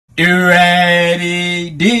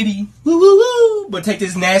Ready, diddy, woo woo woo. But take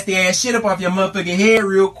this nasty ass shit up off your motherfucking head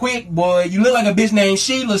real quick, boy. You look like a bitch named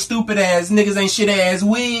Sheila, stupid ass niggas ain't shit ass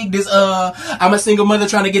wig. I'm a single mother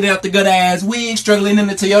trying to get out the gut ass wig, struggling in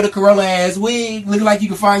the Toyota Corolla ass wig. Looking like you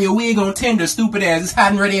can find your wig on Tinder, stupid ass. This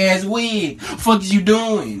hot and ready ass wig. Fuck is you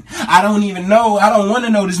doing? I don't even know. I don't want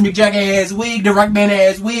to know this Mick Jagger ass wig, the rock band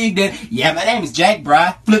ass wig. Yeah, my name is Jack,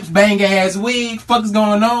 bruh. Flips bang ass wig. Fuck is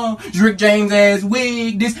going on? Rick James ass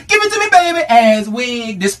wig. This give it to me, baby ass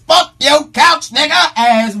wig. This fuck your couch, nigga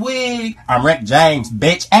ass wig. I'm Rick James,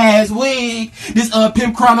 bitch ass wig. This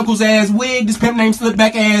Pimp Chronicles ass wig. This pimp named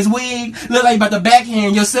Slipback ass wig. Look like you about to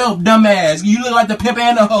backhand yourself, dumbass. You look like the pimp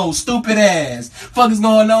and the hoe, stupid ass. Fuck is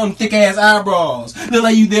going on? Thick ass eyebrows. Look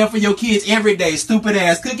like you there for your kids every day, stupid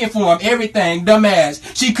ass. Cooking for them, everything, dumbass.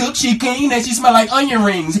 She cook, she clean, and she smell like onion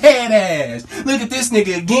rings, head ass. Look at this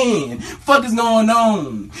nigga again. Fuck is going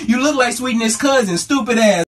on? You look like Sweetness cousin, stupid ass.